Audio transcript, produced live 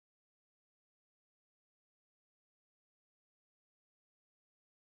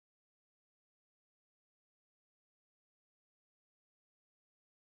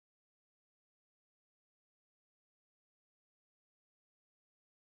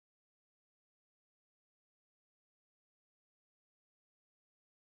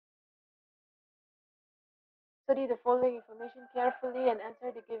study the following information carefully and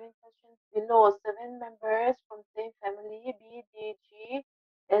answer the given questions below. 7 members from same family, B, D, G,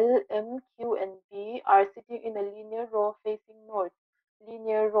 L, M, Q, and B are sitting in a linear row facing north.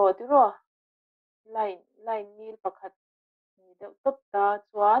 Linear row, tiro line nil pakhat ni deuh top ta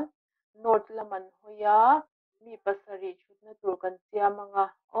chuan north laman hoya mi pasari chutna tur kan siam anga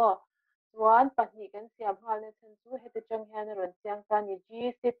chuan pahnih kan siam hal na chan chu heta chang hian a ron siang ta ni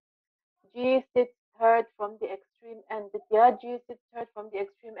G sits third from the extreme end tia G sits third from the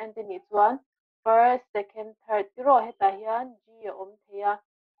extreme end ni chuan first second third tiro heta hian G a om theia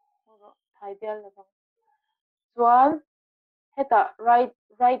thai bel lawang chuan heta right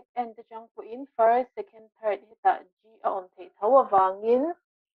end chang pu in first second third heta G a om thei tho awangin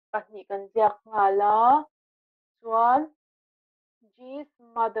pahnih kan ziak nga la chuan G's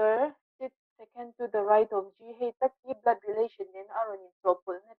mother sits second to the right of G. Hey, taki blood relation nen aron in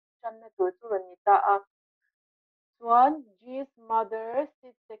topul na chan na tur turon ni ta a. Chuan G's mother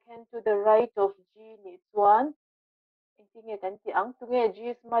sits second to the right of G ni chuan intinge kan ti ang tunge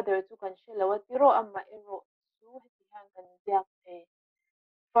G's mother chu kan shelawa tiro amma ero chu heti hang kan ziak thei.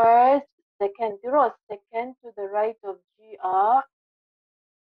 First, second tiro second to the right of G a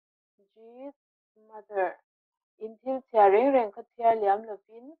G's mother. In thil chia reng kha thia liam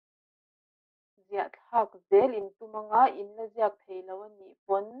lovin ziak hak zel in tumanga in la ziak thei lo ani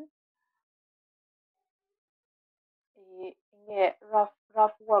pon nge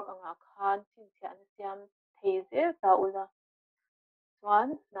rough work anga khan chin chia na siam thei zel ta ula chuan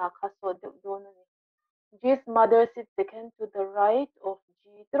na kha so deuh dawn ani. G's mother sits second to the right of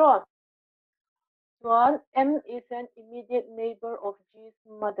G tro chuan M is an immediate neighbor of G's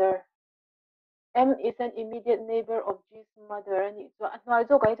mother. M is an immediate neighbor of G's mother. Ani chuan hnai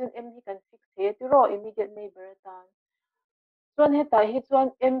zo kai chun M hi kan fix the tiro immediate neighbor tan. Chuan heta hi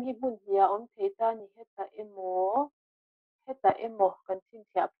chuan M hi mun hia om thei ta ni heta emo kan chin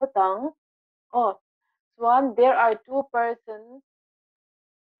thia photang. Chuan there are two persons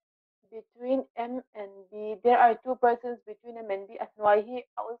between M and B. There are two persons between M and B. Asnwai hi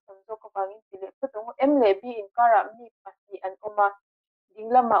aul samzo ko bangin tile photung M le B in kara mi pahni an oma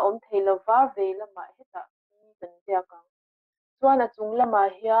dinglama om thei lova ve lama heta mi kan zia kang. Chuan a chung lama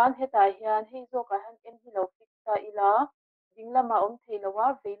hian heta hian hei zo ka han M hi lo fix ta ila dinglama om thei lowa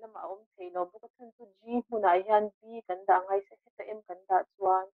ve lama om thei lo buka chan chu G hmunah hian B kan da ngai se heta M kan da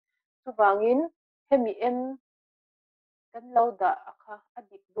chuan chuwangin hemi M kan lo da akha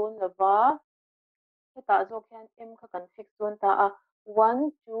adik don lova heta zo hian M kha kan fix don ta a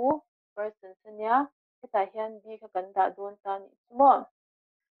 1 2 persons ania heta hian B kha kan da don ta ni chumo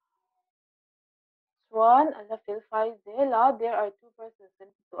chuan ala fel fai zela there are two persons kan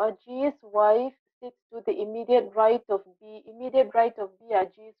to a G's wife sits to the immediate right of B. Immediate right of B a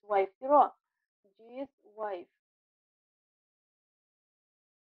G's wife tiro G's wife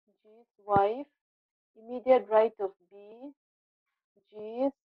immediate right of B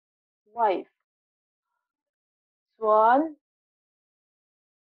G's wife. Chuan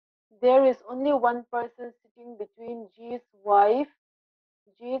there is only one person sitting between G's wife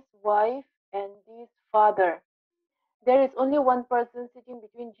and D's father. There is only one person sitting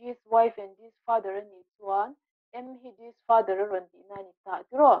between G's wife and D's father and it's one. M hi D's father ranti nani ta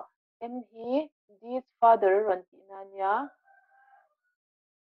tiro. M hi D's father ranti nanya.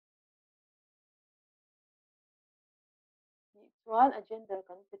 It's one a gender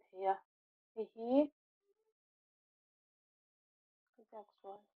kan pit here. Hi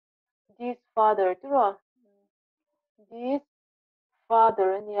D's father tiro. D's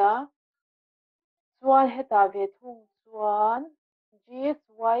father nya. Chuan heta ve thung chuan G's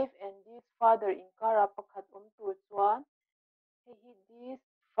wife and D's father in kara pakhat tur chuan hi D's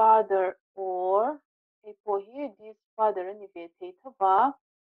father or po hi D's father ani ve thei thava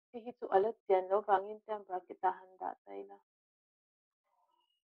hi chu alat tian lo wangin tam bracket a handa taila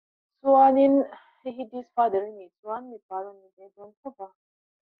chuanin hi D's father ani chuan mi paron ni ve don thava.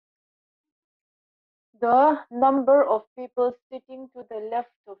 The number of people sitting to the left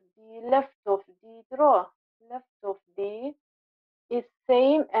of D is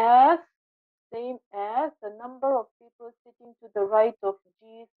same as the number of people sitting to the right of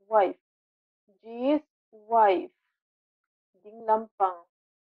G's wife. G's wife ding lampang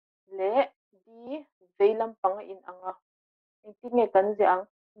le D ve lampang in anga. Intinge kan jiang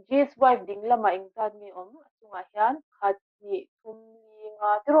G's wife ding lama ingzat ngi om chunga hian khat ni thum li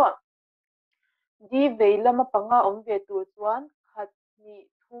nga tiro. D ve lama panga om ve tur chuan khat ni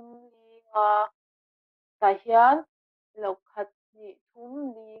thum li nga ta hian lo khat ni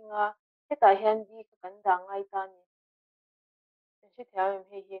thum li nga heta hian D kan da ngai ta ni. Shi thiam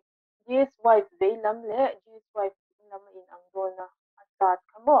he hi G's wife veilam le G's wife lama in ang dona atat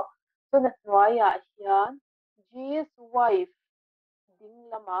kamo. So na hnuaiah hian G's wife ding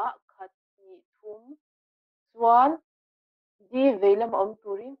lama khat ni thum chuan D veilam om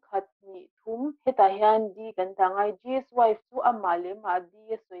turin khat ni thum heta hian D kan tangai G's wife chu ama le ma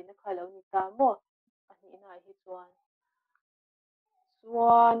D soina khalo ni ta mo ani na hi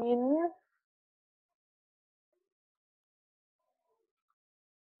chuanin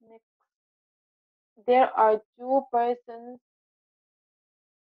next there are two persons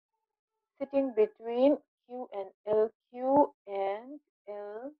sitting between Q and L. Q and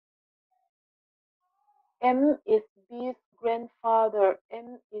L. M is B's grandfather.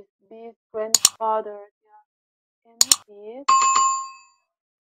 M is B's grandfather. Yeah. M is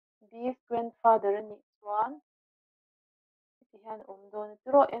B's grandfather. Next one.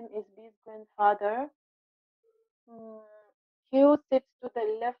 M is B's grandfather. Q sits to the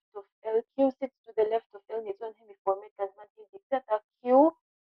left of L. Q sits to the left of L. Next one. Hemi format as man hi dictate Q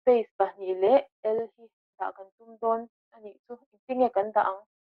space pahnile L hi da kan tumdon ani chu tinge kan da ang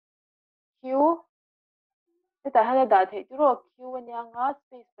Q ta hana da thei turo Q ania nga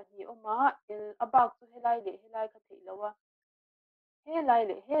space pahni oma L abak chu helai le helai ka thei lawa helai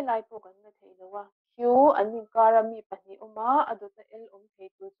le helai po kan na thei lawa Q ani kara mi pahni oma adu ta L om thei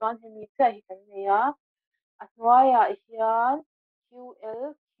tu chuan hemi cha hi kan neya ahnuaya hian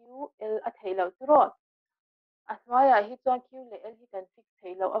QL a thei lo turo ahnuaya hi chuan Q le L hi kan fix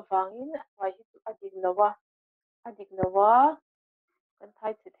thei lo awangin ahnuai hi chu adik lawa kan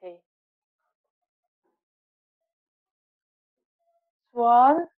thai chi thei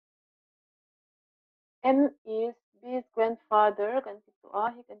chuan M is B's grandfather,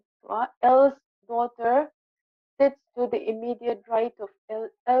 L's daughter sits to the immediate right of L.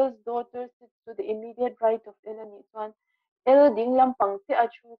 L's daughter sits to the immediate right of L and one. L ding lampangte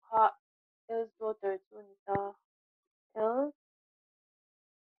achu kha L's daughter chunta. L's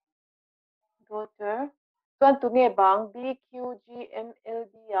daughter. Chuan tu nge bang B Q G M L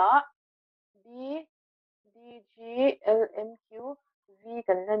D a B D G L M Q V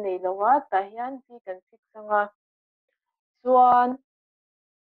kan la nei lawa ta hian V kan fix anga chuan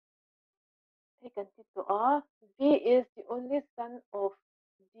V is the only son of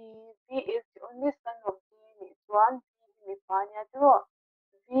D. V is the only son of D. One V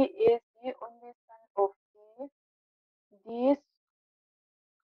V is the only son of D. D's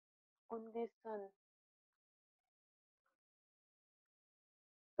only son.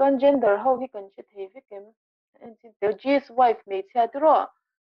 Chuan gender how he can chet he vikem. And G's wife mate chatro.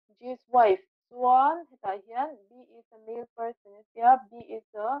 G's wife. Chuan heta hian B is a male person. Yeah, B is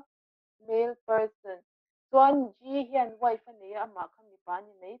a male person. Chuan G hian wife ane ama kami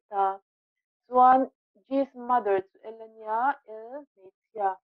pani nei ta. Chuan G's mother chu Elania L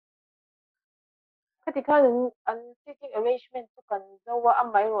Meitia. Kati khan an seating arrangement chu kan zowa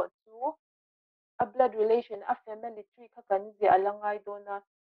amai ro chu a blood relation a family tree kha kan zia alangai dona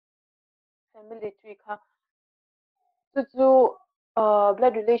family tree kha chu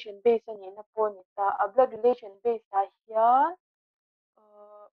blood relation base ani na poni ta a blood relation base ta hian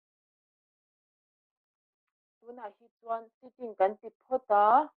tuna hi chuan sitting kan ti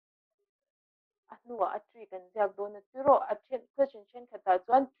phota ahnuwa a tree kan ziak dona tiro a question chen khata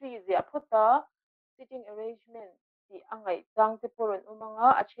chuan tree zia phota sitting arrangement ti angai tang te poron umanga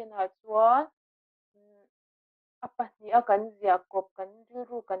a chena chuan a pahnih a kan zia kop kan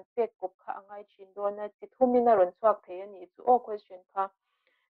rilru kan pek kop kha angai thin dona chi thumin a rawn chuak thei ani chu aw question kha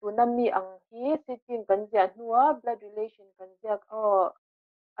tuna mi ang hi sitting kan zia hnuwa blood relation kan ziak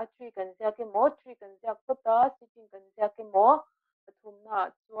a tree kan ziak emaw tree kan ziak phota sitting kan ziak emaw pathumna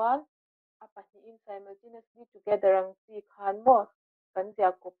chuan a pahnih in simultaneously together ang chi khan mo kan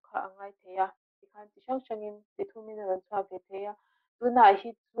ziak kop kha angai theia ti khan chi hrang hrangin ti thumin a rawn chuak ve theia tuna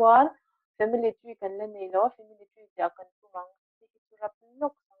hi chuan family tree kan la nei lo family tree zia kan tumang ti hi chu rap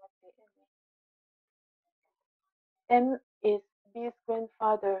lok sanga the ani M is B's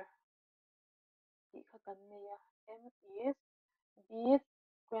grandfather ti kha kan neia M is B's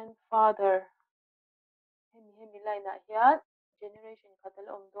grandfather hemi line ah hian generation khatal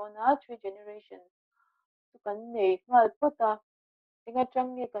om dona 3 generations chu kan nei ngal phota enga tang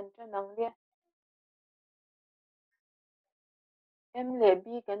nge kan tanang le M le B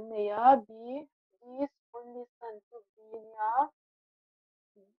kan neia B's only son to B nia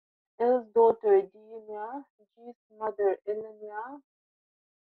L's daughter D nia G's mother L nia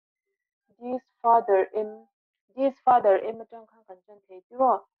D's father M atang khan kan chan thei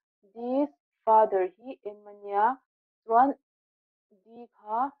tiro D's father hi M ania chuan D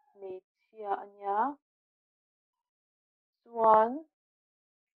kha mei chia ania chuan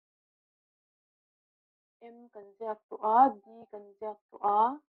M kan ziak tu a, D kan ziak tu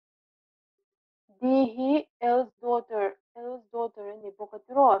a. D hi L's daughter ani boka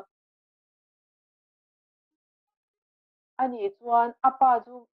tiro. Ani chuan apa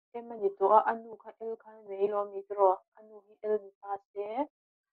chu M ani to a anu kha L kha nei lo mi tiro. Anu hi L ni pa se.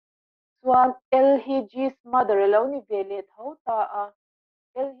 Chuan L hi G's mother lo ni ve le tho ta a.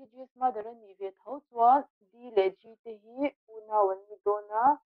 L hi G's mother ani ve tho chuan D le G te hi una wan ni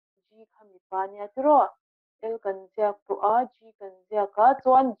dona G kha mi pa nia tiro. L kan ziak tu a, G kan ziak a,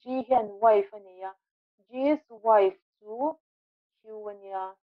 chuan G hian wife ania. G's wife chu Q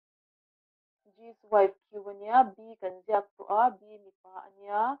ania. G's wife Q ania, B kan ziak tu a, B mi pa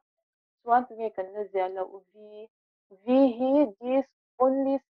ania. Chuan tu nge kan na zia lo V. V hi G's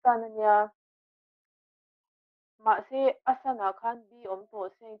only son ania. Ma se asana khan B om to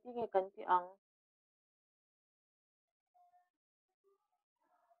seng ti nge kan ti ang.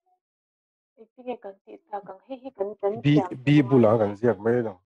 Ti nge kan ti ta kang he kan siam B bula kan ziak mai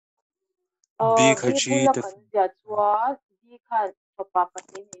lo. B bula kan zia chuan B khan papa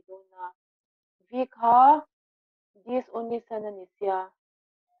pahnih nei dona. V kha G's only son ani sia.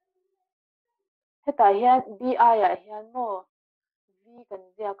 Heta hian B aya hian mo V kan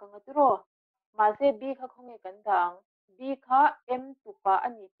zia kang aturo. Ma se B kha khonge kan dang. B kha M tupa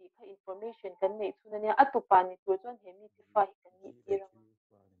ani ti kha information kan nei chuna nia atupa ni tur chuan he mi ti fa hi kan ni tirang.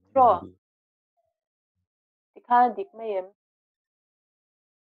 Tro. Ti kha dik mai em.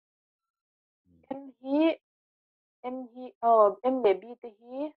 M le B te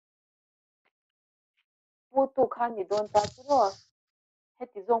hi putu kha ni don ta tiro.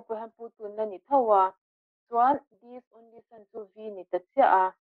 Heti zong pu han putu na ni thawa. Chuan this only son to V ni ta chia a.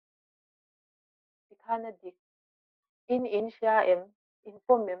 Ti kha na dik. In sha em.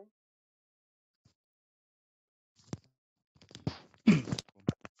 Inform em.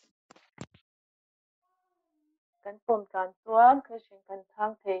 Kan pom kan chuan question kan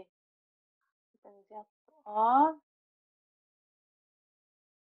thang the. Kan ziak tu a.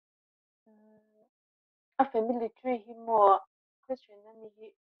 A family tree hi mo question na ni hi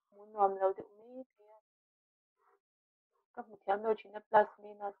mu nuam lo de umi thia. Ka mu thiam lo thina plus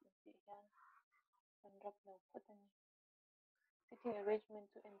minus ti hian. Kan rap lo khatani. Sitting arrangement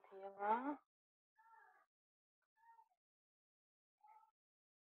to en thianga.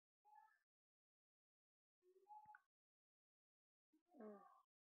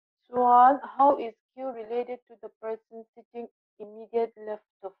 Chuan, how is Q related to the person sitting immediate left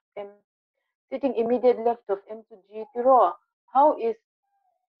of M? Sitting immediate left of M to G tiro. How is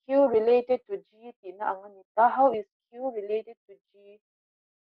Q related to G tina anganita? How is Q related to G?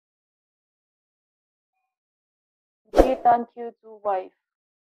 G tan Q to wife.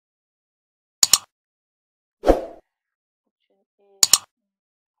 Option A.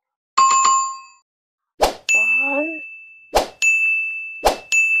 One.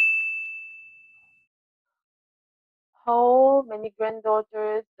 How many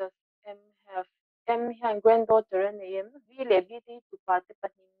granddaughters does M have? M hian granddaughter ani em. V le B ti tu pa te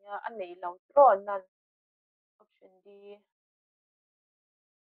pahniya anei lo tro nan. Option D.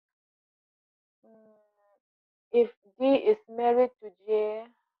 If D is married to J,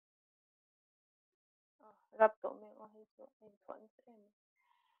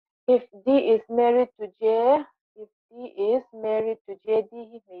 if D is married to J, if D is married to J, D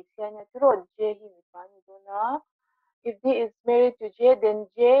hi may siya tro J hi may pani dona. If D is married to J, then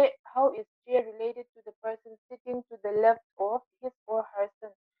J, how is J related to the person sitting to the left of his or her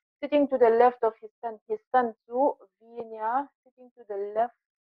son? Sitting to the left of his son to V niya, sitting to the left,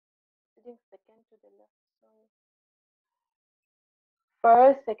 sitting second to the left, sorry.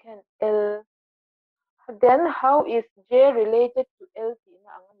 First, second, L. Then how is J related to L?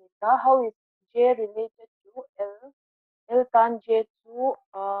 How is J related to L? L tan J to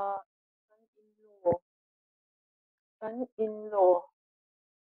son-in-law.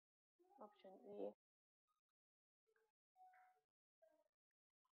 Option E.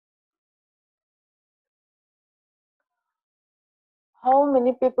 How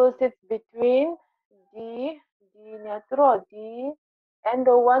many people sit between D and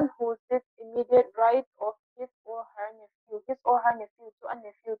the one who sits immediate right of his or her nephew? His or her nephew to a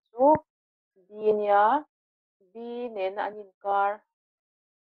nephew to D niya. B ne na anin kar.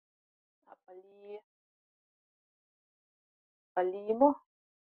 Pali mo.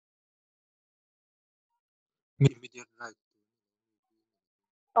 Immediate right.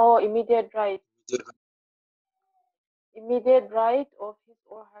 Oh, immediate right. Immediate right of his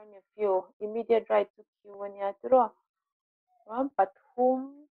or her nephew. Immediate right to Q niya tro. But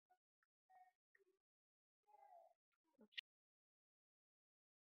whom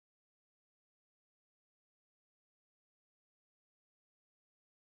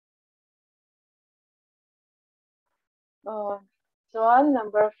Chuan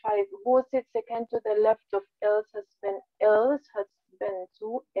number 5. Who sits second to the left of L's husband? L's husband.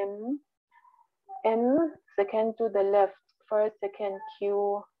 So M second to the left. First, second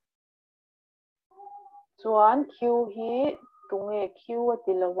Q. Chuan Q hi tunge Q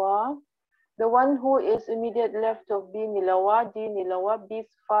tilawa. The one who is immediate left of B nilawa, D nilawa, B's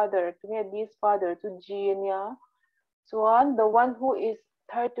father. Tunge B's father to G niya. Chuan the one who is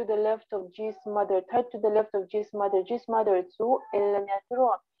third to the left of G's mother. Third to the left of G's mother. G's mother to L niya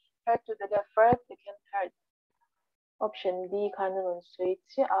turo. Third to the left, first, second, third. Option B kanon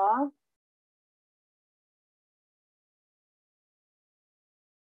switch a.